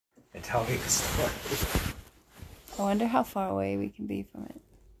tell me the story. I wonder how far away we can be from it.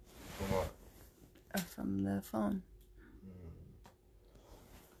 From what? From the phone.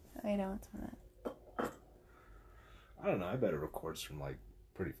 I know it's on that. I don't know. I bet it records from, like,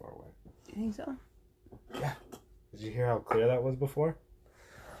 pretty far away. You think so? Yeah. Did you hear how clear that was before?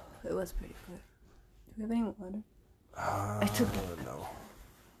 It was pretty clear. Do we have any water? I took don't know.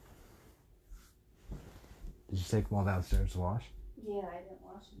 Did you take them all downstairs to wash? Yeah, I didn't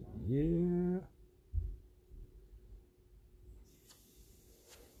wash them. Yeah.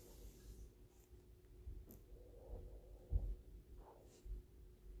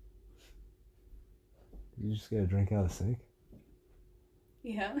 You just get a drink out of the sink?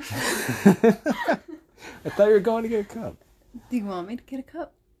 Yeah. I thought you were going to get a cup. Do you want me to get a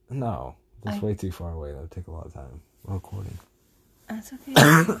cup? No. That's way too far away. That would take a lot of time. We're recording. That's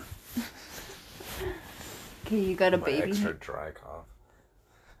okay. Okay, you got a My baby. extra dry cough.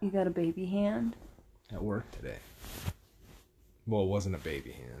 You got a baby hand? At work today. Well, it wasn't a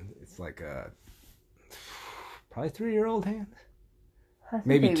baby hand. It's like a probably 3-year-old hand. That's a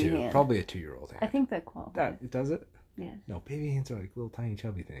Maybe baby 2. hand. Probably a 2-year-old hand. I think that qualifies. That does it? Yeah. No, baby hands are like little tiny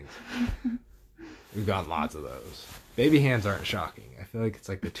chubby things. We've got lots of those. Baby hands aren't shocking. I feel like it's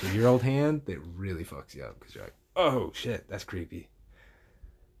like the 2-year-old hand that really fucks you up because you're like, oh shit, that's creepy.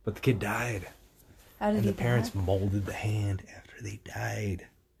 But the kid died. How did And he the parents die? molded the hand after they died.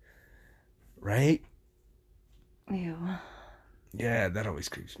 Right? Ew. Yeah, that always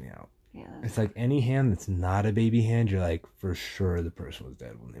creeps me out. Yeah. It's like any hand that's not a baby hand, you're like, for sure the person was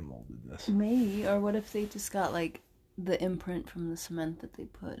dead when they molded this. Maybe. Or what if they just got like the imprint from the cement that they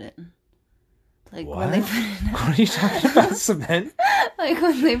put in? Like What? when they put in What are you talking about? Cement? like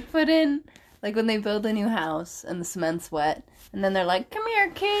when they put in like when they build a new house and the cement's wet and then they're like, come here,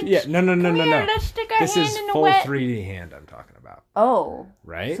 kids. Yeah, no. Come here, let's stick our This hand is in the full wet. 3D hand I'm talking about. Oh.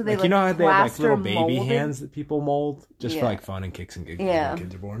 Right? So they, like, you like, know how they have like plaster little baby molded? hands that people mold just for Yeah. like fun and kicks and giggles Yeah. when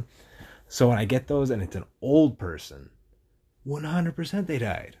kids are born? So when I get those and it's an old person, 100% they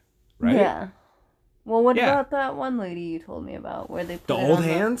died. Right? Yeah. Well, what Yeah. about that one lady you told me about where they put The it old on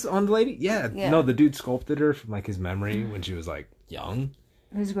hands on the lady? Yeah. Yeah. No, the dude sculpted her from like his memory when she was like young.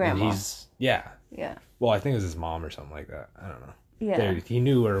 his And grandma? yeah. Yeah. Well, I think it was his mom or something like that. I don't know. Yeah. He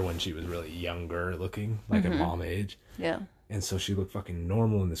knew her when she was really younger looking, like at mom age. Yeah. And so she looked fucking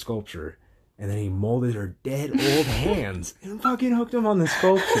normal in the sculpture. And then he molded her dead old hands and fucking hooked them on the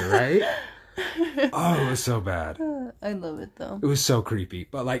sculpture, right? Oh, it was so bad. I love it though. It was so creepy.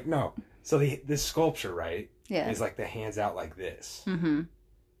 But like, no. So this sculpture, right, Yeah. is like the hands out like this. Mm-hmm.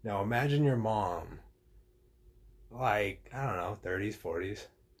 Now imagine your mom, like, I don't know, 30s, 40s.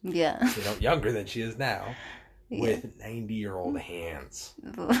 Yeah. You know, younger than she is now. Yeah. With 90-year-old hands.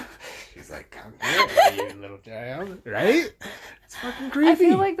 She's like, come here, you little child. Right? It's fucking creepy. I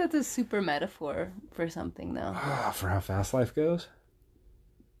feel like that's a super metaphor for something though. For how fast life goes?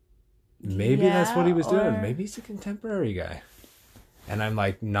 Maybe that's what he was doing. or- Maybe he's a contemporary guy. And I'm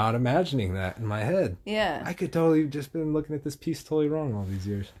like not imagining that in my head. Yeah. I could totally just been looking at this piece totally wrong all these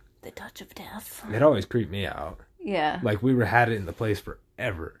years. The touch of death. It always creeped me out. Yeah. Like we had it in the place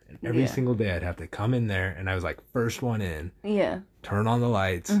forever. And every Yeah. single day I'd have to come in there and I was like first one in. Yeah. Turn on the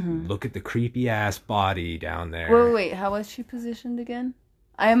lights, Mhm. look at the creepy ass body down there. Wait. How was she positioned again?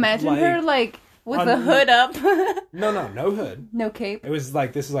 I imagine her Like, like with on- the hood up. No hood. No cape. It was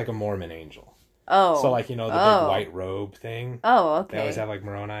like, this is like a Mormon angel. Oh. So like, you know, the Oh. big white robe thing. Oh, They okay. always have like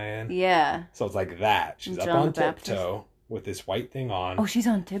Moroni in. Yeah. So it's like that. She's up John on the Baptist. tiptoe with this white thing on. Oh, she's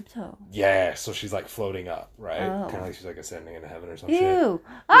on tiptoe. Yeah, so she's like floating up, right? Oh. Kind of like she's like ascending into heaven or some shit. Ew.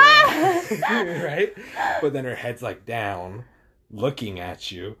 Ah! Right? But then her head's like down, looking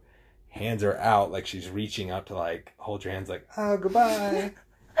at you. Hands are out, like she's reaching up to like hold your hands, like, oh, goodbye.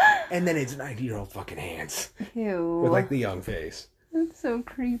 And then it's 90-year-old fucking hands Ew. with like the young face. That's so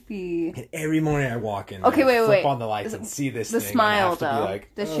creepy. And every morning I walk in, Okay, I wait, flip wait. on the lights and see this The thing. smile, and I have to though. be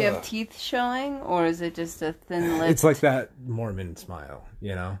like, Does she have "Ugh." teeth showing, or is it just a thin lip? It's like that Mormon smile,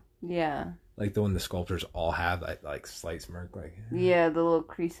 you know? Yeah. Like the one the sculptors all have, that like slight smirk, like. Yeah, the little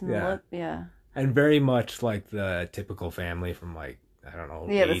crease in the Yeah. lip. Yeah. And very much like the typical family from like, I don't know,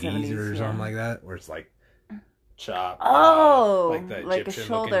 Yeah, the 80s 70s, or yeah. something like that, where it's like chop. Oh, like the like a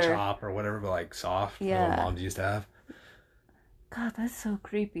Egyptian looking shoulder. chop or whatever, but like soft. Yeah. That moms used to have. God, that's so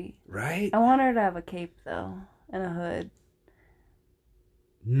creepy. Right? I want her to have a cape, though, and a hood.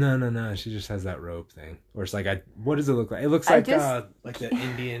 No. She just has that robe thing. Or it's like, what does it look like? It looks I like just- like the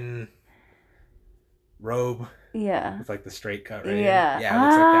Indian robe Yeah. with like the straight cut right Yeah. here. Yeah, it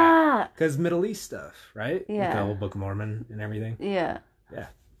looks like that. Ah! Because Middle East stuff, right? Yeah. Like the whole Book of Mormon and everything. Yeah. Yeah.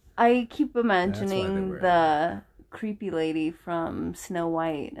 I keep they imagining wear the creepy lady from Snow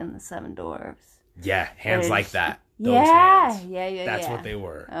White and the Seven Dwarfs. Yeah, hands like that. Those Yeah, hands. yeah. That's what they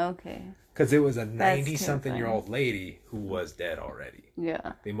were. Okay. Because it was a That's 90-something-year-old lady who was dead already.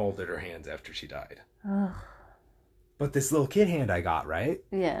 Yeah. They molded her hands after she died. Ugh. But this little kid hand I got, right?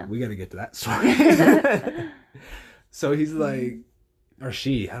 Yeah. We got to get to that story. So he's like, or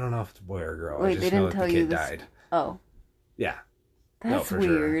she, I don't know if it's a boy or a girl. Wait, I just they didn't know that tell the you kid this. died. Oh. Yeah. That's for sure.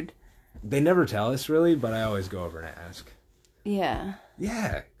 weird. They never tell us really, but I always go over and ask. Yeah.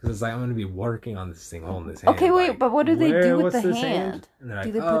 Yeah, because it's like I'm going to be working on this thing, holding this hand. Okay, wait, like, but what do they do with what's the this hand? And they're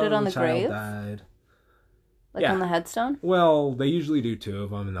Do like, they put it on the child grave? Died. Like Yeah. on the headstone? Well, they usually do 2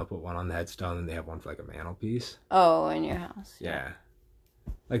 of them, and they'll put one on the headstone, and they have one for like a mantelpiece. Oh, in your house. Yeah.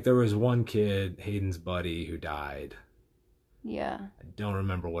 Like there was one kid, Hayden's buddy, who died. Yeah. I don't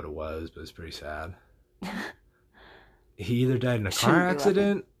remember what it was, but it's pretty sad. He either died in a Shouldn't car be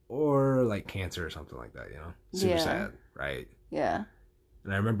accident or like cancer or something like that, you know? Super Yeah. sad, right? Yeah.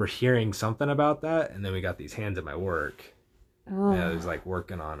 And I remember hearing something about that, and then we got these hands at my work. Ugh. And I was like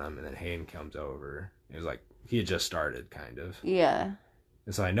working on them, and then Hayden comes over. It was like he had just started, kind of. Yeah.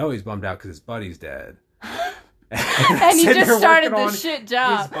 And so I know he's bummed out because his buddy's dead. And he Sitting just there started working the on shit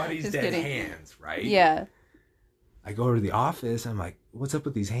job. His buddy's Just dead kidding. hands, right? Yeah. I go over to the office. I'm like, "What's up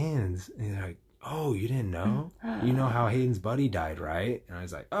with these hands?" And they're like, "Oh, you didn't know? You know how Hayden's buddy died, right?" And I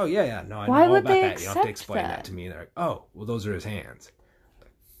was like, "Oh yeah. No, I know Why all would about they that. You don't have to accept explain that that? to me." And they're like, "Oh, well, those are his hands."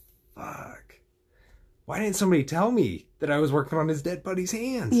 Fuck. Why didn't somebody tell me that I was working on his dead buddy's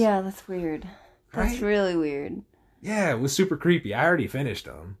hands? Yeah, that's weird. That's Right? really weird. Yeah, it was super creepy. I already finished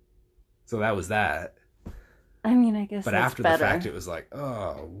them, so that was that. I mean, I guess But that's after better. the fact, it was like,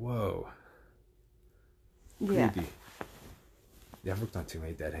 oh, whoa, Yeah. creepy. Yeah, I've worked on too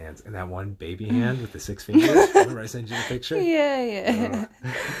many dead hands. And that one baby hand with the 6 fingers. Remember I sent you the picture? Yeah.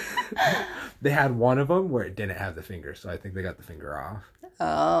 They had one of them where it didn't have the finger, so I think they got the finger off.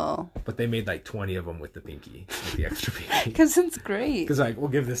 Oh. But they made like 20 of them with the pinky, with the extra pinky. Because it's great. Because like, we'll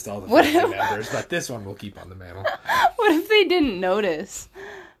give this to all the What family if- members, but this one we'll keep on the mantle. What if they didn't notice?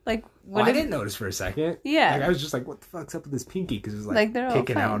 Like, Well, what I if... didn't notice for a second. Yeah. Like, I was just like, what the fuck's up with this pinky? Because it was like Like, they're all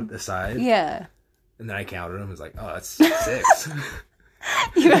kicking out fine. at the side. Yeah. And then I counted them. I was like, oh, that's 6.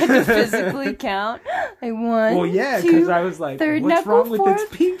 You had to physically count. Like, 1, Well, yeah, 2, because I was like, third what's knuckle, wrong with its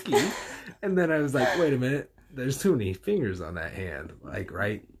fourth? pinky? And then I was like, wait a minute. There's too many fingers on that hand. Like,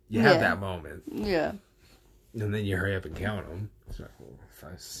 right? You have Yeah. that moment. Yeah. And then you hurry up and count them. It's like, well,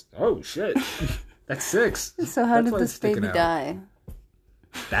 5, oh, shit. That's 6. So how That's did why this it's sticking baby out. die?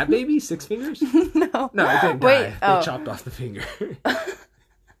 That baby? 6 fingers? No. No, it didn't Wait, die. oh. They chopped off the finger.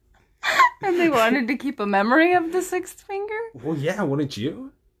 And they wanted to keep a memory of the 6th finger? Well, yeah, wouldn't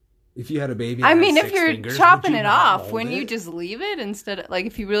you? If you had a baby. I that had mean, if 6 you're fingers, chopping would you it not off, mold wouldn't you it? just leave it instead of, like,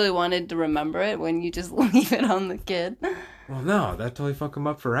 if you really wanted to remember it, wouldn't you just leave it on the kid? Well, no, that totally fuck them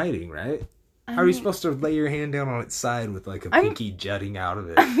up for writing, right? How are you supposed to lay your hand down on its side with like a pinky jutting out of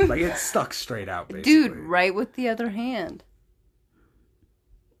it? Like it's stuck straight out, basically. Dude, write with the other hand.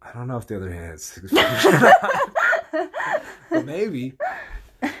 I don't know if the other hand has 6 fingers or not. But maybe.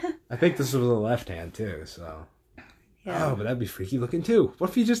 I think this was the left hand too, so. Yeah. Oh, but that'd be freaky looking too. What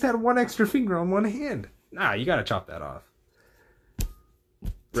if you just had one extra finger on one hand? Nah, you gotta chop that off.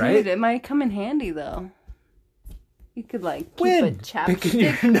 Right? Dude, it might come in handy, though. You could, like, keep a Picking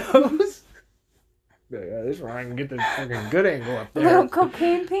chapstick. your nose. Yeah, this one I can get the fucking good angle up there. Little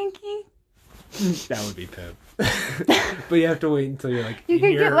cocaine pinky? That would be pimp. But you have to wait until you're like You in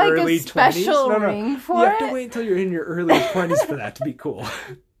could your get, like, a early 20s. special No, ring for You have to it. wait until you're in your early 20s for that to be cool.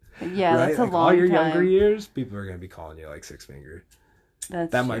 Yeah, right? that's a Like, long all your time. younger years, people are gonna be calling you like 6 finger.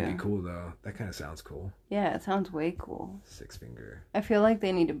 That's That might true. be cool though. That kind of sounds cool. Yeah, it sounds way cool. 6 finger. I feel like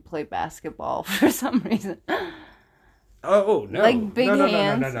they need to play basketball for some reason. Oh no! Like big no,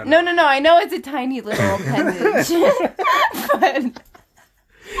 hands. No. I know it's a tiny little appendage, but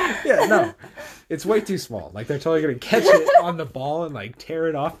Yeah, no. It's way too small. Like they're totally gonna catch it on the ball and like tear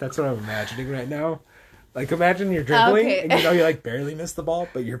it off. That's what I'm imagining right now. Like imagine you're dribbling Okay. and you know you like barely missed the ball,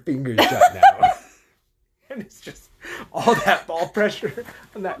 but your fingers shut now. And it's just all that ball pressure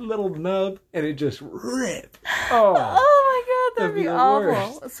on that little nub and it just rip. Oh. oh my god, that'd That'd be be the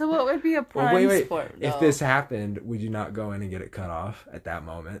awful. worst. So what would be a Well, prime wait. sport? If though? this happened, would you not go in and get it cut off at that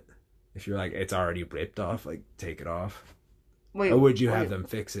moment? If you're like, it's already ripped off, like take it off. Wait, Or would you wait. have them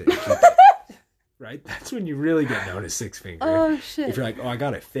fix it and keep it? Right? That's when you really get known as 6 finger. Oh shit. If you're like, oh, I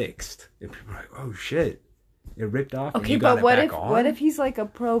got it fixed. And people are like, oh shit. It ripped off and Okay, you got but it what back if on? what if he's like a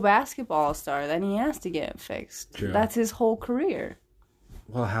pro basketball star? Then he has to get it fixed. True. That's his whole career.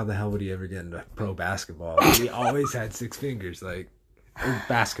 Well, how the hell would he ever get into pro basketball? He always had 6 fingers, like, or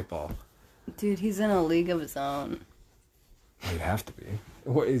basketball. Dude, he's in a league of his own. He'd have to be.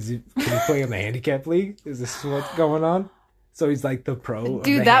 What is he? Can he play in the handicap league? Is this what's going on? So he's like the pro of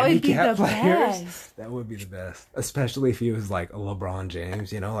Dude, the that would be handicap the players. best. That would be the best, especially if he was like a LeBron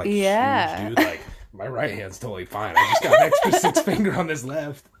James, like Yeah. huge dude. Like my right hand's totally fine. I just got an extra 6 finger on this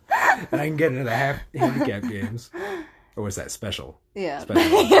left, and I can get into the handicap games. Or was that special? Yeah.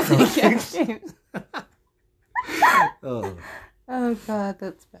 Special. Oh, Oh god,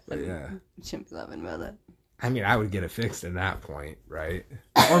 that's bad. but yeah. Shouldn't be laughing about that. I mean, I would get it fixed in that point, right?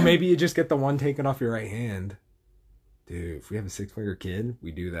 Or maybe you just get the one taken off your right hand. Dude, if we have a 6-finger kid,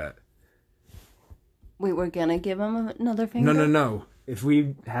 we do that. Wait, we're gonna give him another finger? No. If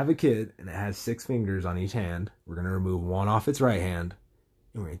we have a kid and it has 6 fingers on each hand, we're going to remove one off its right hand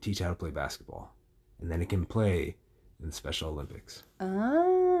and we're going to teach it how to play basketball. And then it can play in the Special Olympics.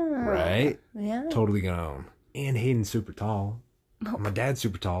 Oh. Right? Yeah. Totally going to own. And Hayden's super tall. My dad's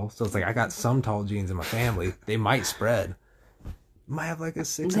super tall. So it's like I got some tall genes in my family. They might spread. Might have like a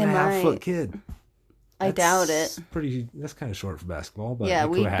 6.5 foot kid. I doubt it. That's kind of short for basketball, but Yeah, it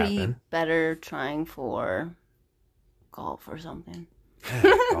could we'd happen. be better trying for golf or something.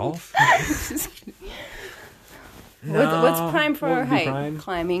 Yeah, golf? Just kidding. What's prime for What our would be height? prime?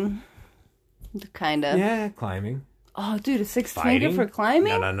 Climbing. Kind of. Yeah, climbing. Oh, dude, a 6 Fighting? finger for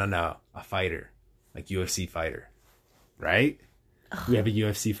climbing? No. A fighter. Like UFC fighter. Right? We have a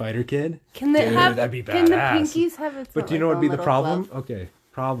UFC fighter kid? Can they Dude, have? that'd be Can the badass. pinkies have its? But do you know what would be the problem? Okay.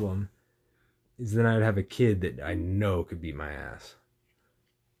 Problem is then I would have a kid that I know could beat my ass.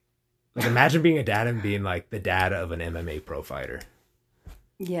 Like imagine being a dad and being like the dad of an MMA pro fighter.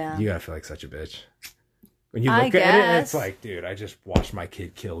 Yeah. You gotta feel like such a bitch. When you look at it and it's like, dude, I just watched my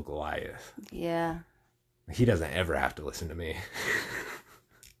kid kill Goliath. Yeah. He doesn't ever have to listen to me.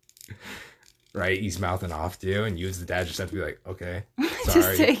 Right? He's mouthing off to you, and you as the dad just have to be like, okay, sorry.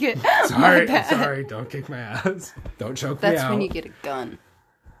 Just take it. Sorry, My bad. sorry, don't kick my ass. Don't choke me out. That's when you get a gun.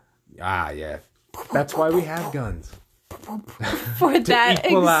 Ah, yeah. That's why we have guns. For To that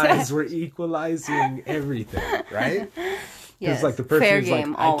equalize, exact. we're equalizing everything, right? Because Yes. like the person Fair who's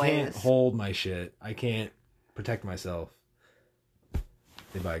game, like, I always. can't hold my shit. I can't protect myself.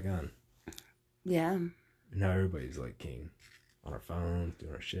 They buy a gun. Yeah. Now everybody's like king on our phones,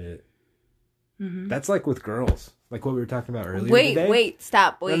 doing our shit. Mm-hmm. That's like with girls, like what we were talking about earlier. Wait, today. wait,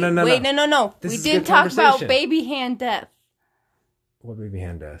 stop. Wait, No. wait, no. This We is didn't good talk about conversation. baby hand death. What baby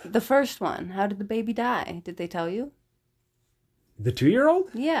hand death? The first one. How did the baby die? Did they tell you? The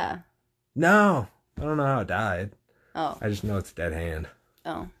 2-year-old? Yeah. No, I don't know how it died. Oh. I just know it's a dead hand.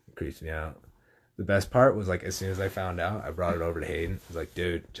 Oh. It creeps me out. The best part was like as soon as I found out, I brought it over to Hayden. I was like,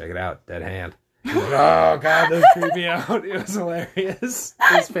 dude, check it out, dead hand. He was like, oh god, that creeped me out. It was hilarious.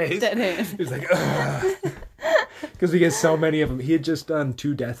 His face. Dead hand. He was like, because we get so many of them. He had just done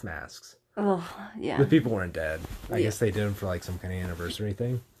 2 death masks. Oh, yeah. The people weren't dead. I Yeah. guess they did them for like some kind of anniversary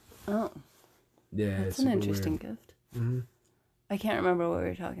thing. Oh. Yeah, That's it's an super interesting weird. gift. Mm-hmm. I can't remember what we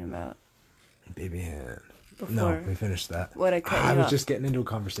were talking about Baby hand. before. No, we finished that. What I cut I you was off. just getting into a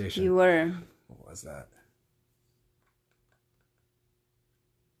conversation. You were. What was that?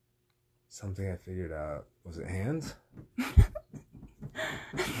 Something I figured out. Was it hands? I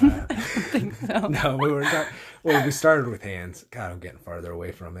don't think so. No, we weren't talking. Well, we started with hands. God, I'm getting farther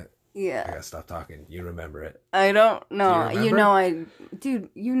away from it. I Yeah. gotta stop talking. You remember it. I don't know. Do you You remember? know Dude,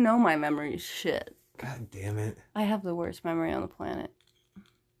 you know my memory is shit. God damn it. I have the worst memory on the planet.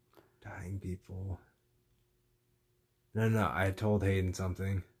 Dying people. No. I told Hayden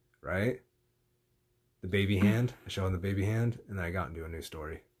something, right? The baby hand. I showed him the baby hand, and then I got into a new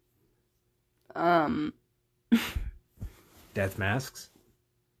story. Death masks?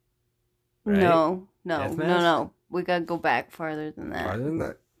 Right? No. Death mask? No. We gotta go back farther than that. Farther than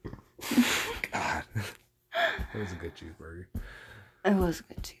that? God. It was a good cheeseburger. It was a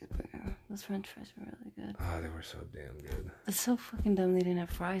good cheeseburger. Those french fries were really good. Oh, they were so damn good. It's so fucking dumb they didn't have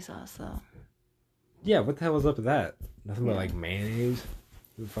fry sauce, though. Yeah, what the hell was up with that? Nothing but like mayonnaise?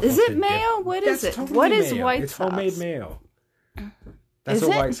 Who the fuck Is wants it to mayo? dip- What is That's it? totally What is mayo. white It's sauce? homemade mayo. That's Is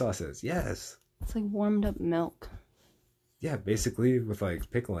what it? white sauce is. Yes. It's like warmed up milk. Yeah, basically with like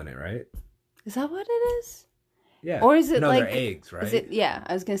pickle in it, right? Is that what it is? Yeah. Or is it no, like they're eggs, right? Is it? Yeah,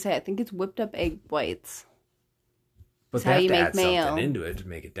 I was gonna say. I think it's whipped up egg whites. but it's they how have you to make add mayo. something into it to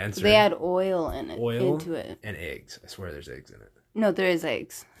make it denser. They add oil in it. Oil? Into it. And eggs. I swear there's eggs in it. No, there is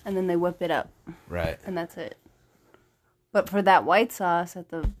eggs, and then they whip it up, Right. and that's it. But for that white sauce at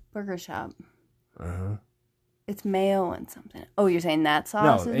the burger shop, Uh-huh. it's mayo and something. Oh, you're saying that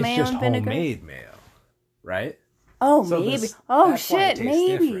sauce No, is it's mayo just and vinegar? homemade mayo. Right? Oh, maybe. Oh, shit,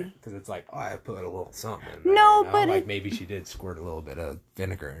 maybe. Because it's like, oh, I put a little something in there. No, you know? but like maybe she did squirt a little bit of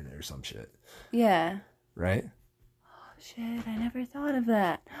vinegar in it or some shit. Yeah. Right? Oh, shit, I never thought of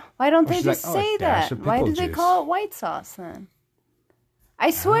that. Why don't they just say that? Why did they call it white sauce then? I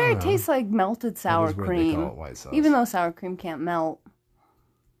swear it tastes like melted sour cream. They call it white sauce. Even though sour cream can't melt.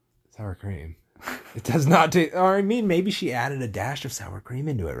 Sour cream. It does not taste... Or I mean, maybe she added a dash of sour cream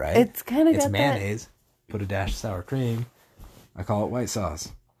into it, right? It's kind of got mayonnaise. Put a dash of sour cream. I call it white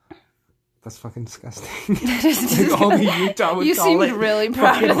sauce. That's fucking disgusting. That is disgusting. Like only Utah would you call seemed it really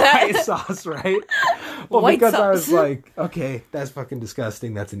proud of that. white sauce, right? Well, white because sauce. I was like, okay, that's fucking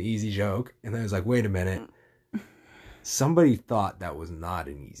disgusting. That's an easy joke. And then I was like, wait a minute. Somebody thought that was not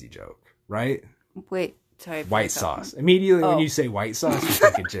an easy joke, right? Wait, sorry. White sauce. Immediately when you say white sauce, you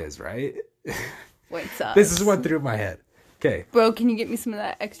think it's jizz, right? White sauce. This is what threw my head. Okay. Bro, can you get me some of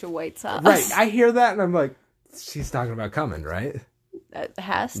that extra white sauce? Right. I hear that and I'm like, she's talking about coming, right? That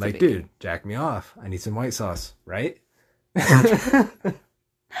has to like, be. dude, jack me off. I need some white sauce, right?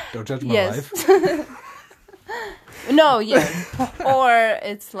 Don't judge my life. No, yeah. Or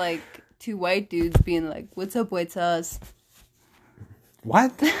it's like two white dudes being like, what's up, white sauce?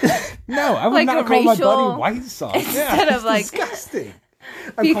 What? No, I would like not call my buddy white sauce. Instead of like... disgusting.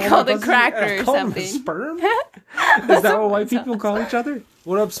 You call the cracker or something. Sperm? Is that what white people call each other?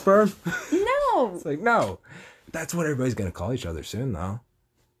 What up, sperm? No. It's like, no. That's what everybody's going to call each other soon, though.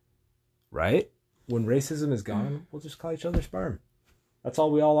 Right? When racism is gone, we'll just call each other sperm. That's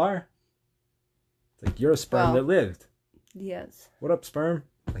all we all are. It's like, you're a sperm that lived. Yes. What up, sperm?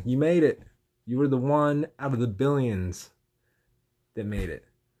 Like, you made it. You were the one out of the billions that made it.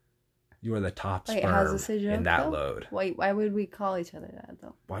 You are the top sperm in that load. Why would we call each other that,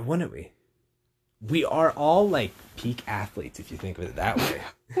 though? Why wouldn't we? We are all, like, peak athletes, if you think of it that way.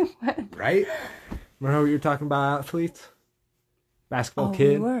 Right? Remember what you were talking about, athletes? Basketball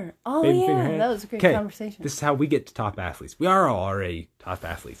kid? We were. Oh, yeah. That was a great conversation. This is how we get to top athletes. We are all already top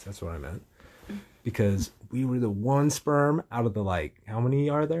athletes. That's what I meant. Because we were the one sperm out of the, like, how many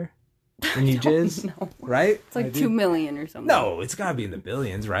are there? When you jizz? No. Right? It's like 2 million or something. No, it's gotta be in the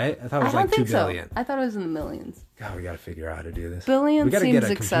billions, right? I thought it was like 2 billion. I thought it was in the millions. God, we gotta figure out how to do this. Billions we gotta seems get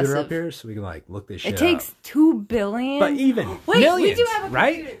a excessive. computer up here so we can like look this shit up. It takes 2 billion? But even millions, we do have a computer.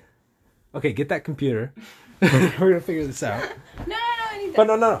 Right? Okay, get that computer. We're gonna figure this out. No, I need that.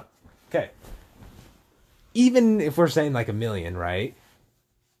 But no. Okay. Even if we're saying like 1 million, right?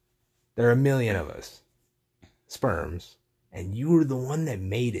 There are 1 million of us. Sperms. And you were the one that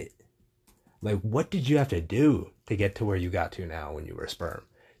made it. Like, what did you have to do to get to where you got to now when you were a sperm?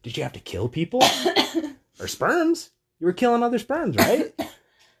 Did you have to kill people? Or sperms? You were killing other sperms, right?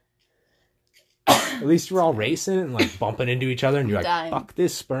 At least you were all racing and, like, bumping into each other and you're like, fuck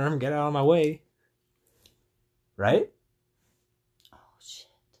this sperm, get out of my way. Right? Oh, shit.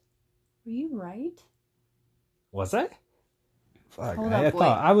 Were you right? Was I? Fuck, I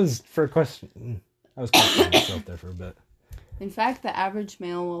thought I was, for a question, I was questioning myself there for a bit. In fact, the average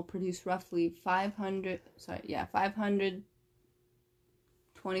male will produce roughly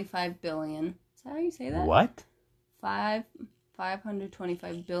 525 billion. Is that how you say that? What?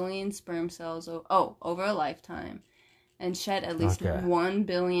 525 billion sperm cells over a lifetime, and shed at least 1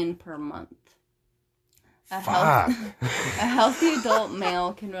 billion per month. A healthy adult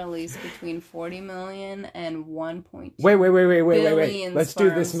male can release between 40 million and 1.2 Wait. Let's do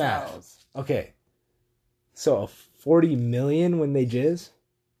this math. Cells. Okay. So 40 million when they jizz?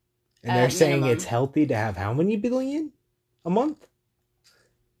 And they're saying it's healthy to have how many billion a month?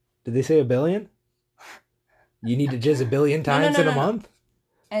 Did they say 1 billion? You need to jizz 1 billion times in a month?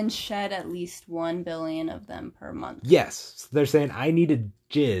 And shed at least 1 billion of them per month. Yes. So they're saying I need to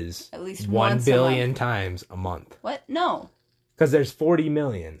jizz at least 1 billion times a month. What? No. Because there's 40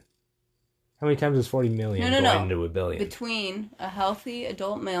 million. How many times is 40 million going into 1 billion? Between a healthy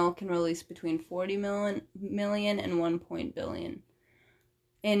adult male can release between 40 million and 1 billion.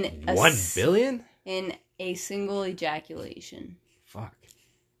 In 1 billion? In a single ejaculation. Fuck.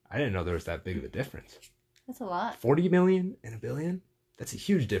 I didn't know there was that big of a difference. That's a lot. 40 million and 1 billion? That's a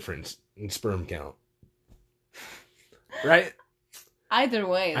huge difference in sperm count. Right? Either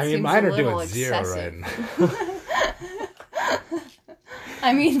way, it seems mine a little are doing excessive. 0 right now.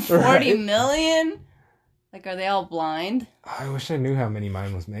 I mean, 40 million? Like, are they all blind? I wish I knew how many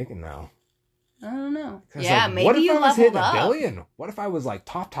mine was making now. I don't know. Yeah, like, maybe what if you I was hitting up. 1 billion? What if I was like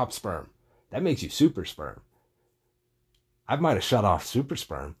top sperm? That makes you super sperm. I might have shut off super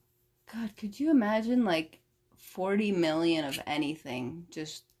sperm. God, could you imagine like 40 million of anything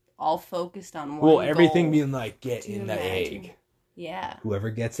just all focused on one Well, everything goal? being like, get in the egg. Yeah.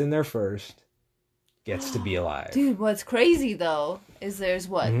 Whoever gets in there first gets to be alive. Dude, what's crazy though is there's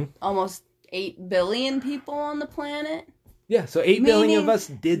almost 8 billion people on the planet. Yeah, so 8 billion of us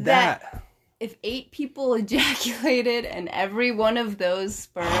did that. If 8 people ejaculated and every one of those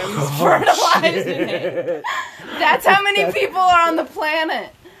sperms fertilized it, that's how many people are on the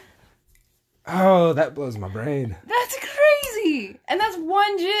planet. Oh, that blows my brain. That's crazy. And that's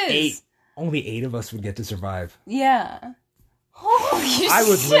one jizz. 8. Only 8 of us would get to survive. Yeah. Holy shit.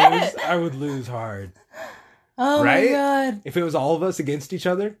 I would lose hard. Oh right? My God. If it was all of us against each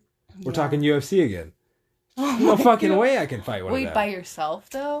other, we're talking UFC again. No fucking way I can fight one of them. Wait, by yourself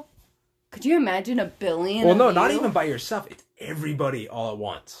though? Could you imagine 1 billion? Well, no, not even by yourself. It's everybody all at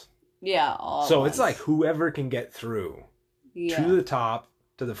once. Yeah, all So at it's once. like whoever can get through to the top,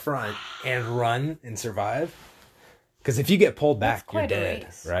 to the front, and run and survive. Because if you get pulled back, you're dead,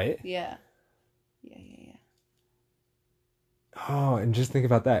 right? Yeah. Oh, and just think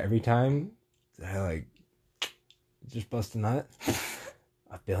about that. Every time I just bust a nut,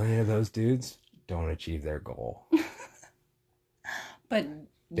 1 billion of those dudes don't achieve their goal. But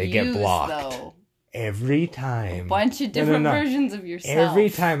they get blocked. Though. Every time. A bunch of different versions of yourself. Every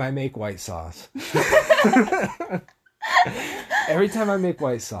time I make white sauce. Every time I make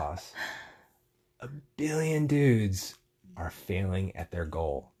white sauce, 1 billion dudes are failing at their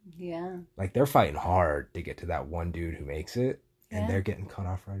goal. Yeah. Like, they're fighting hard to get to that one dude who makes it, and they're getting cut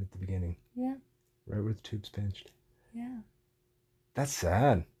off right at the beginning. Yeah. Right where the tube's pinched. Yeah. That's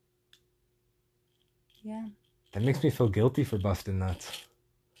sad. Yeah. That makes me feel guilty for busting nuts.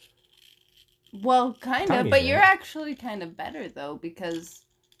 Well, kind of, but you're actually kind of better, though, because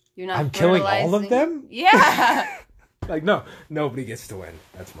you're not I'm killing all of them? Yeah. Like, no, nobody gets to win.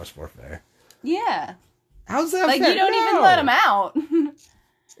 That's much more fair. Yeah. How's that fair? Like, you don't even let them out.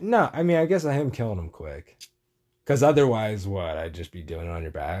 No, I mean, I guess I am killing them quick. Because otherwise, what? I'd just be doing it on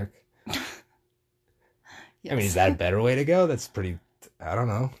your back? Yes. I mean, is that a better way to go? That's pretty... I don't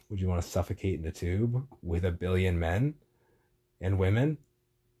know. Would you want to suffocate in a tube with 1 billion men and women?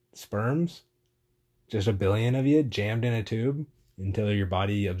 Sperms? Just 1 billion of you jammed in a tube until your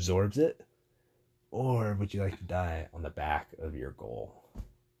body absorbs it? Or would you like to die on the back of your goal?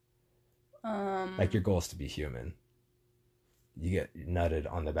 Like, your goal is to be human. You get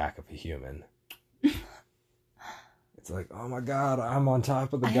nutted on the back of a human. It's like, oh my God, I'm on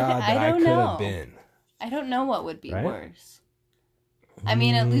top of the God that I could have been. I don't know what would be worse. I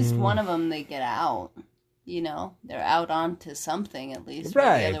mean, at least one of them, they get out. You know, they're out onto something at least.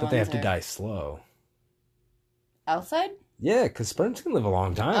 Right, but they have to die slow. Outside? Yeah, because sperms can live a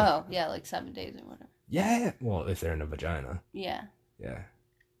long time. Oh, yeah, like 7 days or whatever. Yeah, well, if they're in a vagina. Yeah. Yeah.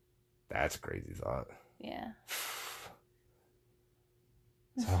 That's a crazy thought. Yeah.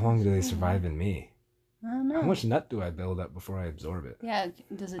 So how long do they survive in me? I don't know. How much nut do I build up before I absorb it? Yeah,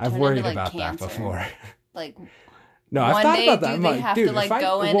 does it turn I've worried into, about cancer? that before. Like... No, I've thought about that. Do they have to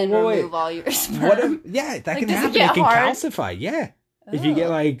go in and remove all your sperm? Yeah, that can happen. It can calcify. Yeah. Oh. If you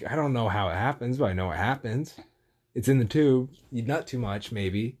get I don't know how it happens, but I know it happens. It's in the tube. You nut too much,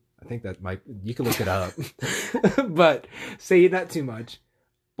 maybe. I think that you can look it up. But say you nut too much,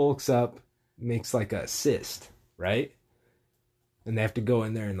 bulks up, makes like a cyst, right? And they have to go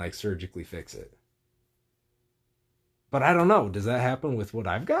in there and surgically fix it. But I don't know. Does that happen with what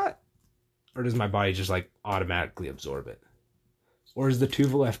I've got? Or does my body just automatically absorb it? Or is the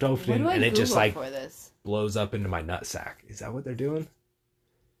tube left open and it just blows up into my nut sack? Is that what they're doing?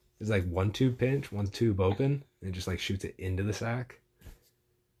 Is one tube pinch, one tube open, and it just shoots it into the sack?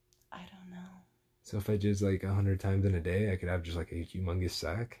 I don't know. So if I jizz 100 times in a day, I could have just a humongous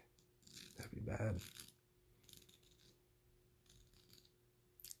sack? That'd be bad.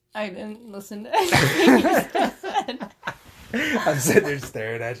 I didn't listen to anything you just said. I'm sitting there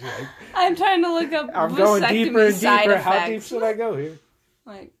staring at you I'm trying to look up. I'm going deeper and deeper. How deep should I go here?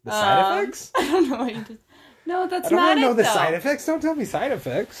 The side effects? I don't know what you just... No, that's not it, I don't want to know the side effects. Don't tell me side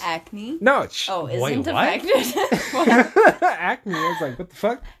effects. Acne? No. Isn't affected. Acne? I was what the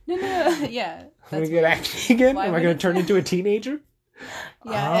fuck? No. Yeah. I'm going to get acne again? Am I going to turn into a teenager?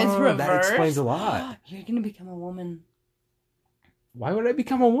 Yeah, it's reversed. That explains a lot. You're going to become a woman. Why would I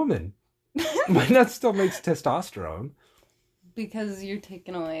become a woman? My nut still makes testosterone. Because you're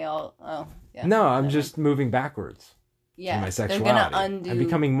taking away all... Oh, yeah. No, I'm just moving backwards. Yeah, in my sexuality. They're going to undo... I'm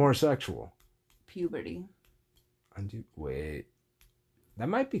becoming more sexual. Puberty. Wait. That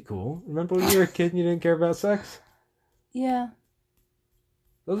might be cool. Remember when you were a kid and you didn't care about sex? Yeah.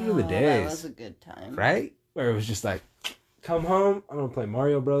 Those were the days. That was a good time. Right? Where it was just come home, I'm going to play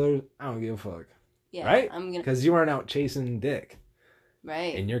Mario Brothers. I don't give a fuck. Yeah. Right? Because you weren't out chasing dick.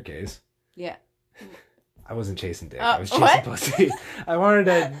 Right. In your case. Yeah. I wasn't chasing dick. I was chasing pussy. I wanted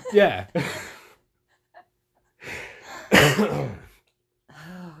to, yeah. Oh,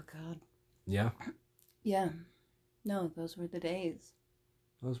 God. Yeah? Yeah. No, those were the days.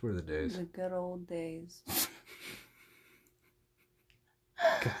 Those were the days. The good old days.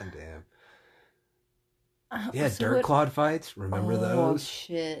 God damn. Yeah, so dirt clod fights. Remember those? Oh,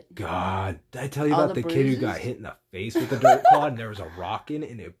 shit. God. Did I tell you about the kid who got hit in the face with a dirt clod and there was a rock in it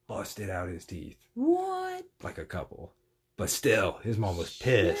and it busted out his teeth? What? Like a couple. But still, his mom was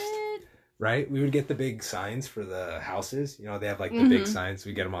pissed. Right? We would get the big signs for the houses. You know, they have like the big signs.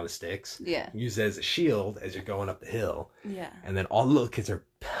 We get them on the sticks. Yeah. Use it as a shield as you're going up the hill. Yeah. And then all the little kids are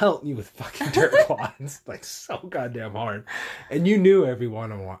pelting you with fucking dirt clods. Like so goddamn hard. And you knew every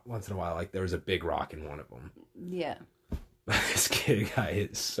once in a while, like there was a big rock in one of them. Yeah. This kid got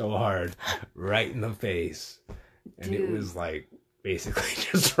hit so hard right in the face. And it was like basically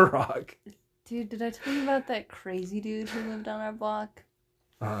just a rock. Dude, did I tell you about that crazy dude who lived on our block?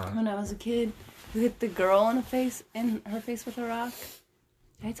 When I was a kid, who hit the girl in her face with a rock.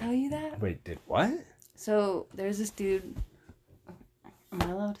 Did I tell you that? Wait, did what? So there's this dude. Am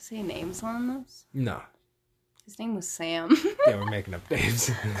I allowed to say names on this? No. His name was Sam. Yeah, we're making up names.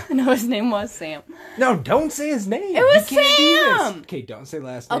 No, his name was Sam. No, don't say his name. It was Sam. Okay, don't say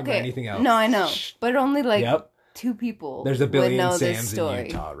last name or anything else. No, I know, but only like 2 people. There's a billion would know Sams this story. in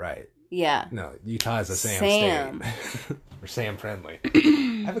Utah, right? Yeah. No, Utah is a Sam state. We're Sam friendly.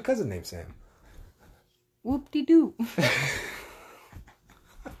 I have a cousin named Sam. Whoop-de-doo.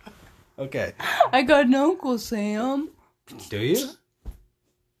 Okay. I got an Uncle Sam. Do you?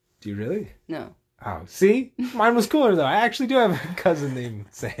 Do you really? No. Oh, see? Mine was cooler, though. I actually do have a cousin named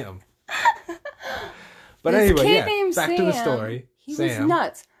Sam. But this anyway, kid named back Sam, to the story. He was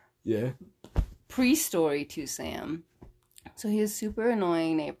nuts. Yeah. Pre-story to Sam. So he was super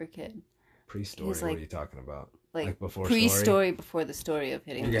annoying neighbor kid. Pre-story, what are you talking about? Like before pre-story story? Before the story of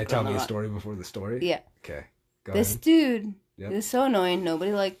hitting. You're going to tell me a story before the story? Yeah. Okay. Go this ahead. dude, he was so annoying.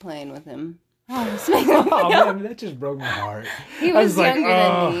 Nobody liked playing with him. Oh, man, that just broke my heart. He was younger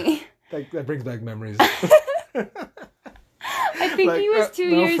than me. That brings back memories. I think he was 2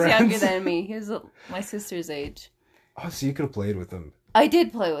 years friends. younger than me. He was my sister's age. Oh, so you could have played with him. I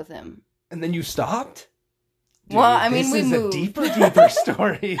did play with him. And then you stopped? Dude, well, I mean, we moved. This is a deeper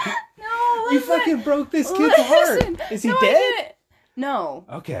story. No, you fucking broke this kid's heart. Is he dead? No.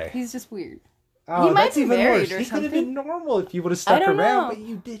 Okay. He's just weird. Oh, he might be married worse. or he something. He could have been normal if you would have stuck around, know. but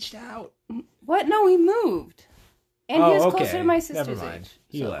you ditched out. What? No, he moved. And he was closer to my sister's Never mind. age.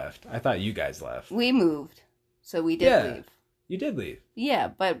 He left. I thought you guys left. We moved. So we did leave. You did leave. Yeah,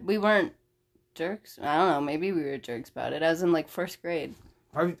 but we weren't jerks. I don't know. Maybe we were jerks about it. I was in like 1st grade.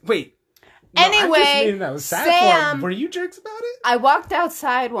 Wait. No, anyway, that was sad Sam, for him. Were you jerks about it? I walked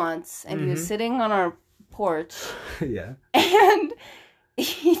outside once, and he was sitting on our porch. Yeah. And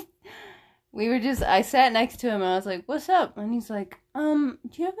I sat next to him, and I was like, "What's up?" And he's like, "Do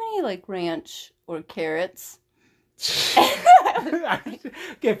you have any like ranch or carrots?"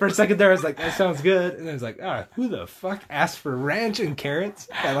 Okay, for a second there I was like, that sounds good. And then I was like, who the fuck asked for ranch and carrots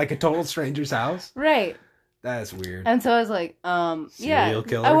at like a total stranger's house? Right. That's weird. And so I was like, Serial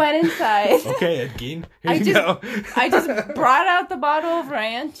killer? I went inside. Okay, Ed Gein, here you go. I just brought out the bottle of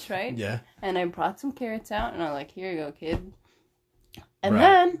ranch, right? Yeah. And I brought some carrots out, and I was like, here you go, kid. And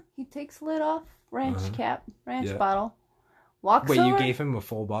then he takes the lid off, ranch bottle, walks over. Wait, you gave him a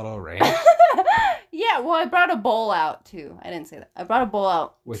full bottle of ranch? Yeah, well, I brought a bowl out, too. I didn't say that. I brought a bowl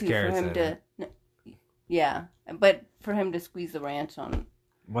out, with carrots for him to... Yeah, but for him to squeeze the ranch on.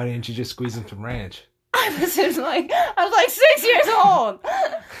 Why didn't you just squeeze him some ranch? I was like 6 years old.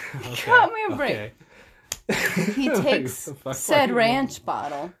 Cut me a break. Okay. He takes said ranch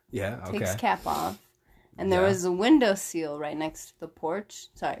bottle. Yeah, okay. Takes cap off. And there was a window seal right next to the porch.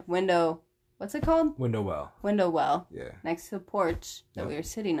 Sorry, window... What's it called? Window well. Window well. Yeah. Next to the porch that we were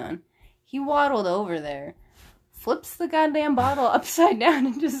sitting on. He waddled over there, flips the goddamn bottle upside down,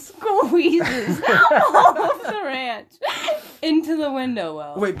 and just squeezes all of the ranch into the window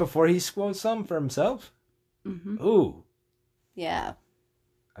well. Wait, before he squoze some for himself? Mm-hmm. Ooh. Yeah.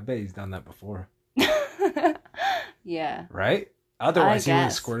 I bet he's done that before. Yeah. Right? Otherwise, he would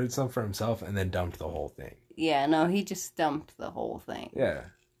have squirted some for himself and then dumped the whole thing. Yeah, no, he just dumped the whole thing. Yeah.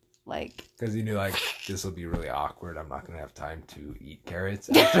 Like... Because he knew, like, this will be really awkward. I'm not going to have time to eat carrots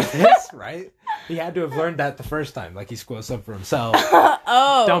after this, right? He had to have learned that the first time. Like, he squeezed some for himself.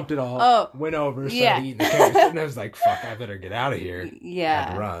 Dumped it all. Went over, started eating the carrots. And I was like, fuck, I better get out of here. Yeah.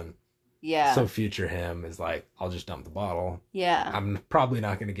 Had to run. Yeah. So future him is like, I'll just dump the bottle. Yeah. I'm probably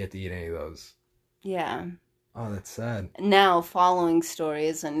not going to get to eat any of those. Yeah. Oh, that's sad. Now, following story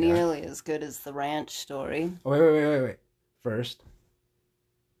isn't nearly as good as the ranch story. Oh, wait. First,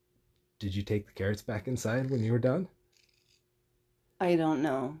 did you take the carrots back inside when you were done? I don't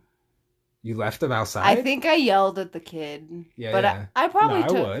know. You left him outside? I think I yelled at the kid. Yeah, but yeah. I probably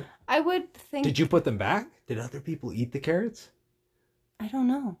took... would. I would think... Did you put them back? Did other people eat the carrots? I don't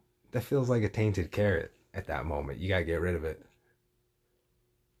know. That feels like a tainted carrot at that moment. You gotta get rid of it.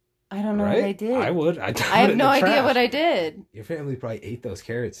 I don't know what I did. I would. I have no idea what I did. Your family probably ate those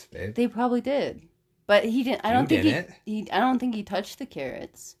carrots, babe. They probably did. But he didn't... I don't think he touched the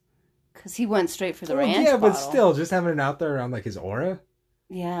carrots. Because he went straight for the ranch bottle. But still, just having it out there around like his aura.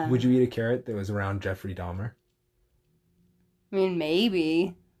 Yeah. Would you eat a carrot that was around Jeffrey Dahmer? I mean,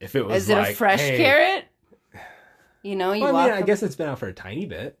 maybe. If it was Is it a fresh carrot? You know, I guess it's been out for a tiny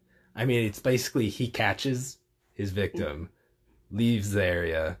bit. I mean, it's basically he catches his victim, leaves the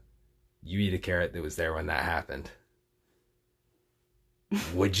area. You eat a carrot that was there when that happened.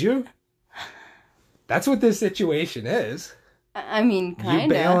 Would you? That's what this situation is. I mean, kind of. You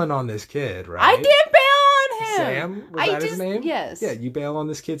bailing on this kid, right? I didn't bail on him. Sam? Was that his name? Yes. Yeah, you bail on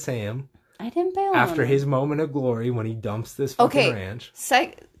this kid, Sam. I didn't bail on him. After his moment of glory when he dumps this fucking ranch.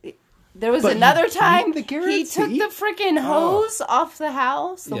 There was another time he took the freaking hose off the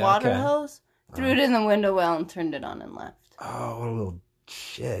house, the water hose, threw it in the window well and turned it on and left. Oh, what a little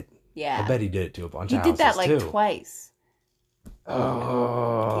shit. Yeah. I bet he did it to a bunch of houses, He did that like twice.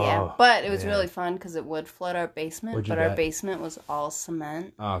 Oh. Yeah, but it was really fun because it would flood our basement, but our bet? basement was all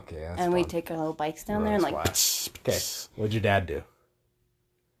cement. Okay, that's And fun. we'd take our little bikes down there and like... Okay, what'd your dad do?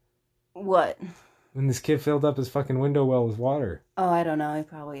 What? When this kid filled up his fucking window well with water. Oh, I don't know. I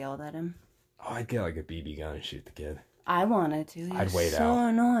probably yelled at him. Oh, I'd get like a BB gun and shoot the kid. I wanted to. I'd wait out. So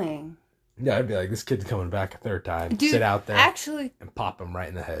annoying. Yeah, I'd be like, this kid's coming back a third time. Dude, sit out there and pop him right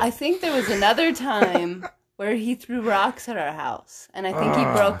in the head. I think there was another time where he threw rocks at our house. And I think he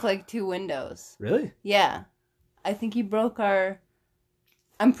broke like 2 windows. Really? Yeah. I think he broke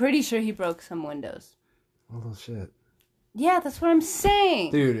I'm pretty sure he broke some windows. Oh, shit. Yeah, that's what I'm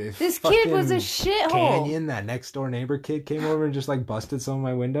saying. Dude, if this kid was a shithole. Canyon, that next door neighbor kid, came over and just like busted some of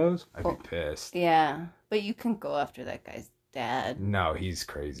my windows, I'd be pissed. Yeah, but you can go after that guy's dad. No, he's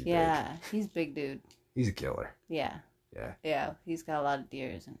crazy. Yeah, he's big dude. He's a killer. Yeah. Yeah. Yeah, he's got a lot of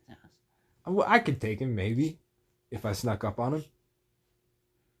deers in his house. Well, I could take him maybe if I snuck up on him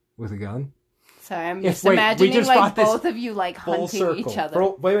with a gun. Sorry, I'm just imagining like both of you like hunting each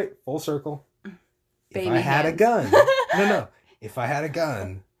other. Wait, full circle. If I had a gun. No. If I had a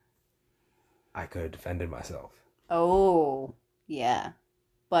gun, I could have defended myself. Oh, yeah.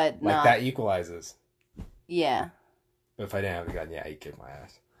 But like that equalizes. Yeah. But if I didn't have a gun, yeah, he'd kick my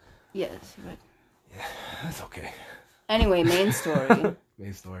ass. Yes, you would. Yeah, that's okay. Anyway, main story.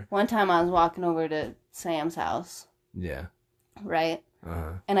 Main story. One time I was walking over to Sam's house. Yeah. Right?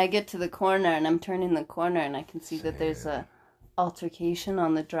 Uh-huh. And I get to the corner, and I'm turning the corner, and I can see that there's a altercation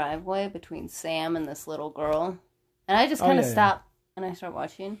on the driveway between Sam and this little girl. And I just kind of stop, and I start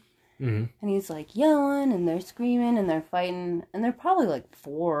watching. Mm-hmm. And he's like yelling, and they're screaming, and they're fighting. And they're probably like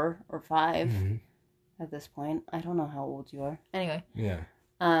 4 or 5 at this point. I don't know how old you are. Anyway. Yeah.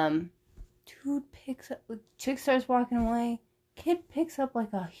 Dude picks up, chick starts walking away. Kid picks up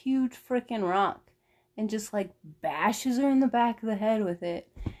like a huge freaking rock and just like bashes her in the back of the head with it.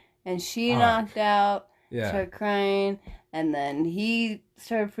 And she knocked out, started crying. And then he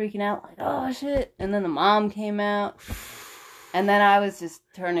started freaking out like, oh shit. And then the mom came out. And then I was just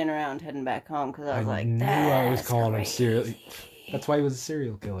turning around, heading back home because I was like, I was calling him serial. That's why he was a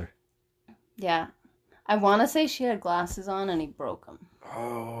serial killer. Yeah. I want to say she had glasses on and he broke them.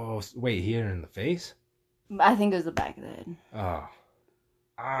 Oh, wait, he hit her in the face? I think it was the back of the head.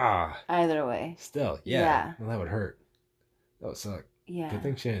 Oh. Either way. Still, yeah. Well, that would hurt. That would suck. Yeah. Good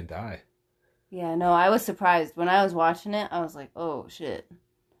thing she didn't die. Yeah, no, I was surprised. When I was watching it, I was like, oh, shit.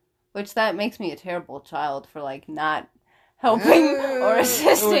 Which, that makes me a terrible child for, like, not helping or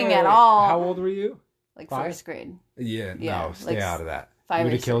assisting at all. How old were you? Like 5? 1st grade. Yeah, no, stay like out of that. 5 he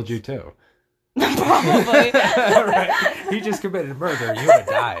would have 6. killed you, too. Probably. Right. He just committed murder. You would have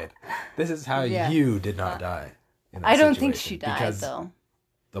died. This is how you did not die. I don't think she died, though.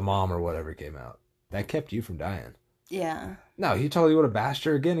 The mom or whatever came out. That kept you from dying. Yeah. No, you totally would have bashed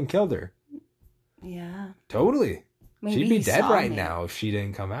her again and killed her. Yeah. Totally. Maybe she'd be dead right now if she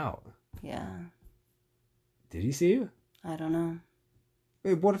didn't come out. Yeah. Did he see you? I don't know.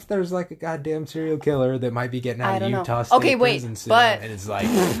 Wait, what if there's like a goddamn serial killer that might be getting out of Utah State prison soon, and it's like,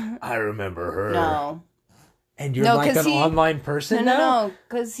 I remember her. No. And you're like an online person now? No,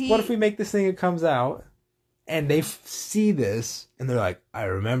 because he... What if we make this thing that comes out, and they see this, and they're like, I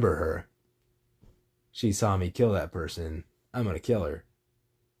remember her. She saw me kill that person. I'm going to kill her.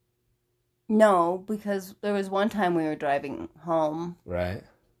 No, because there was one time we were driving home. Right.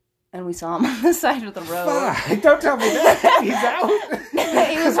 And we saw him on the side of the road. Fuck, don't tell me that. He's out.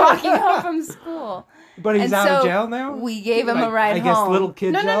 He was walking home from school. But he's out of jail now? We gave him a ride home. I guess little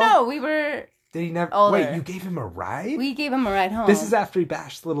kid jail? No. We were Did he never... older. Wait, you gave him a ride? We gave him a ride home. This is after he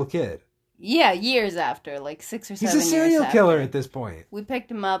bashed the little kid. Yeah, years after. Like 6 or 7 years. He's a serial killer at this point. We picked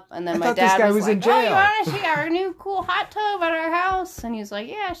him up, and then I my thought dad this guy was in like, jail. "Oh, you want to see our new cool hot tub at our house?" And he was like,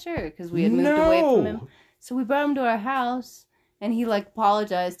 "Yeah, sure," because we had moved away from him. So we brought him to our house, and he like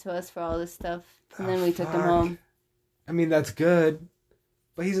apologized to us for all this stuff, and then we took him home. I mean, that's good,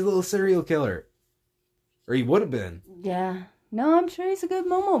 but he's a little serial killer, or he would have been. Yeah. No, I'm sure he's a good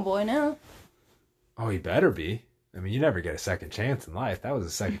Momo boy now. Oh, he better be. I mean, you never get a second chance in life. That was a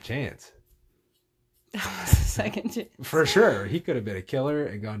second chance. That was a second chance. For sure. He could have been a killer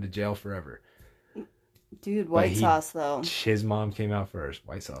and gone to jail forever. Dude, white sauce, though. His mom came out first.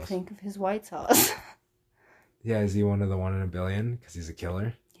 White sauce. Think of his white sauce. Yeah, is he one of the 1 in a billion? Because he's a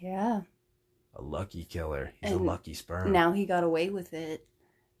killer? Yeah. A lucky killer. He's a lucky sperm. Now he got away with it.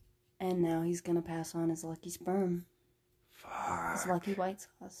 And now he's going to pass on his lucky sperm. Fuck. His lucky white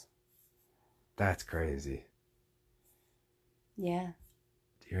sauce. That's crazy. Yeah.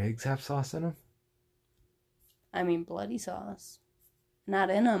 Do your eggs have sauce in them? I mean, bloody sauce. Not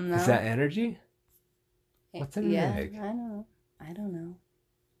in them, though. Is that energy? What's in an egg? I don't know.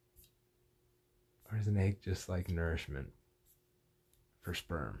 Or is an egg just like nourishment for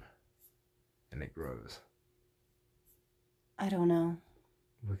sperm? And it grows. I don't know.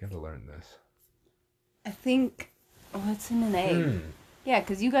 We gotta learn this. I think... What's in an egg? Yeah,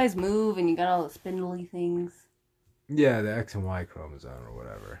 because you guys move and you got all the spindly things. Yeah, the X and Y chromosome or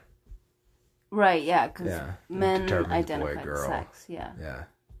whatever. Right, yeah, because men identify the sex, yeah. Yeah.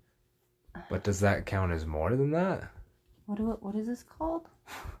 But does that count as more than that? What is this called?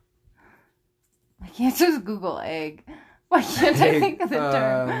 I can't just Google egg. Why can't I think of the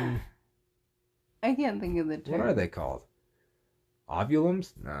term? I can't think of the term. What are they called?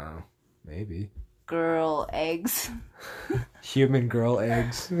 Ovulums? No, maybe. Girl eggs. Human girl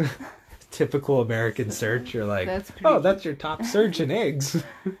eggs. Typical American search. You're like, that's your top search in eggs.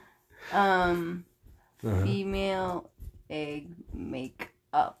 Female egg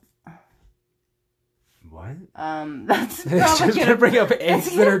makeup. What? That's it's just gonna bring up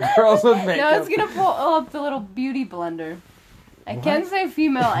eggs that are girls with makeup. No, it's gonna pull up the little beauty blender. I can't say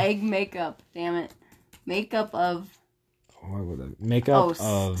female egg makeup. Damn it. Makeup of. What would that? Makeup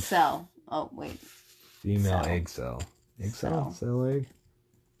of cell. Oh wait. Female egg cell. Egg cell. Cell egg.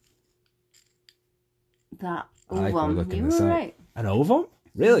 The ovum. You were right. An ovum?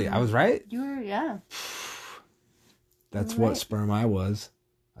 Really? I was right? You were, yeah. That's what sperm I was.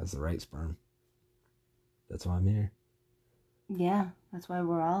 I was the right sperm. That's why I'm here. Yeah, that's why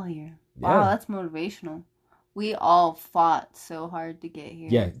we're all here. Yeah. Wow, that's motivational. We all fought so hard to get here.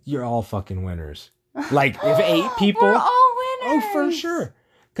 Yeah, you're all fucking winners. Like, if 8 people... We're all winners! Oh, for sure.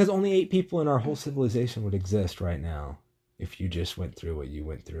 Because only 8 people in our whole civilization would exist right now if you just went through what you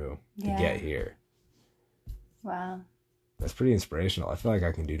went through to get here. Wow. That's pretty inspirational. I feel like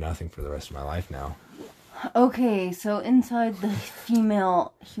I can do nothing for the rest of my life now. Okay, so inside the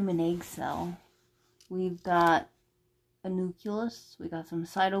female human egg cell, we've got a nucleus, we got some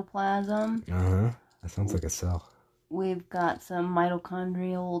cytoplasm. Uh-huh. That sounds like a cell. We've got some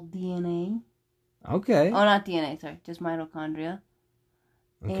mitochondrial DNA. Okay. Oh, not DNA, sorry, just mitochondria.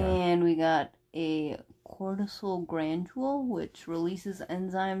 Okay. And we got a cortisol granule, which releases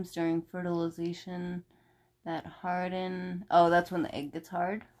enzymes during fertilization that harden. Oh, that's when the egg gets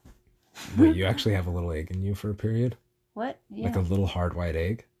hard. Wait, you actually have a little egg in you for a period? What? Yeah. Like a little hard white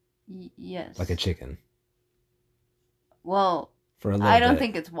egg? Yes. Like a chicken? Well, for a little I don't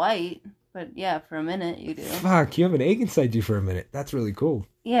think it's white, but yeah, for a minute you do. Fuck, you have an egg inside you for a minute. That's really cool.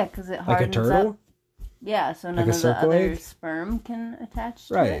 Yeah, because it hardens like a turtle? up. Yeah, so none of the other sperm can attach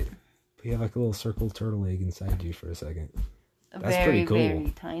to it. But you have like a little circle turtle egg inside you for a second. That's pretty cool.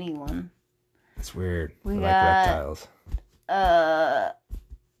 Very tiny one. That's weird. We like reptiles.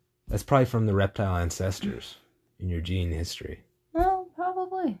 That's probably from the reptile ancestors in your gene history. Oh,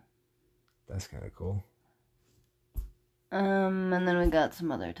 probably. That's kind of cool. And then we got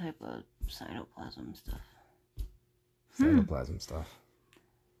some other type of cytoplasm stuff. Cytoplasm stuff.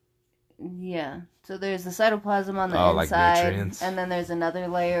 Yeah. So there's the cytoplasm on the inside, like and then there's another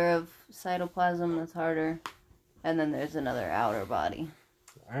layer of cytoplasm that's harder, and then there's another outer body.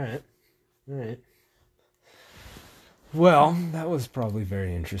 All right. Well, that was probably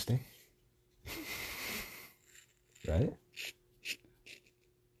very interesting. Right?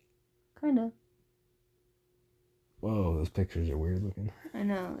 Kind of. Whoa, those pictures are weird looking. I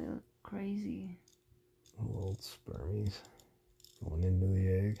know, they look crazy. Old spermies going into the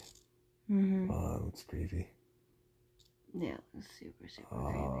egg. looks creepy. Yeah, it was super, super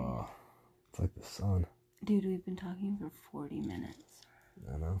creepy. It's like the sun. Dude, we've been talking for 40 minutes.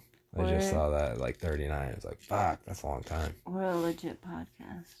 I know. I just saw that at like 39. It's like, fuck, that's a long time. We're a legit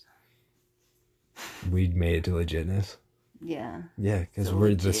podcast. We made it to legitness? Yeah. Yeah, because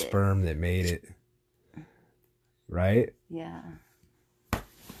we're the sperm that made it. Right? Yeah.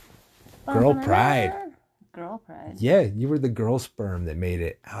 Girl pride. Girl pride. Yeah, you were the girl sperm that made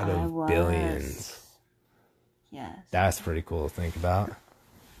it out of billions. Yes. That's pretty cool to think about.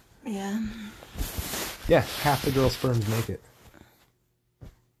 Yeah. Yeah, half the girl sperms make it.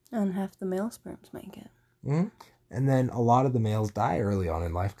 And half the male sperms make it. Mm-hmm. And then a lot of the males die early on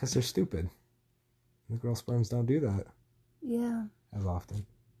in life because they're stupid. The girl sperms don't do that. Yeah. As often.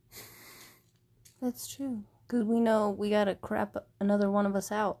 That's true. Because we know we gotta crap another one of us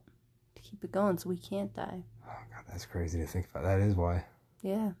out to keep it going so we can't die. Oh, God, that's crazy to think about. That is why.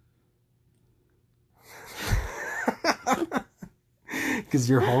 Yeah. Because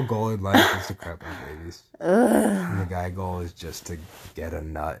your whole goal in life is to crap out babies. And the guy goal is just to get a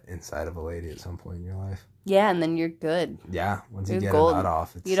nut inside of a lady at some point in your life. Yeah, and then you're good. Yeah, once you get a nut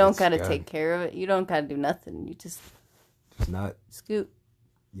off, you don't gotta take care of it. You don't gotta do nothing. You just nut. Scoot.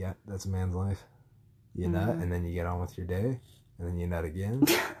 Yeah, that's a man's life. You nut, and then you get on with your day, and then you nut again.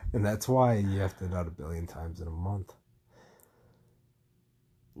 And that's why you have to nut 1 billion times in a month.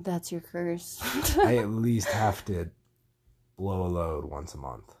 That's your curse. I at least have to blow a load once a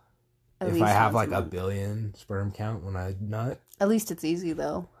month. If I have like 1 billion sperm count when I nut. At least it's easy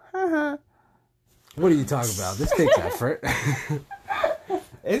though. Haha. What are you talking about? This takes effort.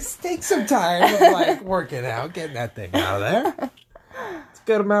 It takes some time of like working out, getting that thing out of there. It's a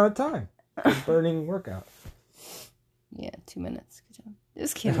good amount of time. Good burning workout. Yeah, 2 minutes. Good job.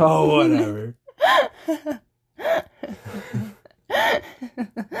 Just kidding. Oh, whatever.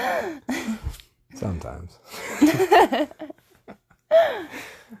 Sometimes.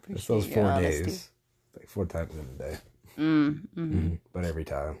 It's those 4 days. Like 4 times in a day. But every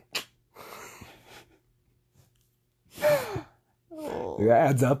time. Oh. It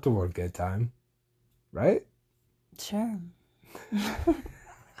adds up to one good time. Right? Sure.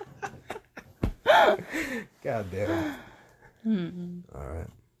 God damn. All right.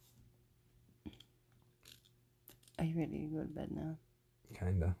 Are you ready to go to bed now?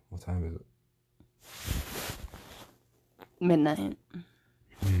 Kinda. What time is it? Midnight.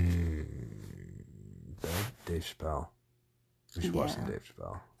 Dave Chappelle. We should watch some Dave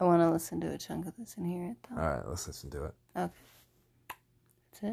Chappelle. I want to listen to a chunk of this and hear it though. All right, let's listen to it. Okay.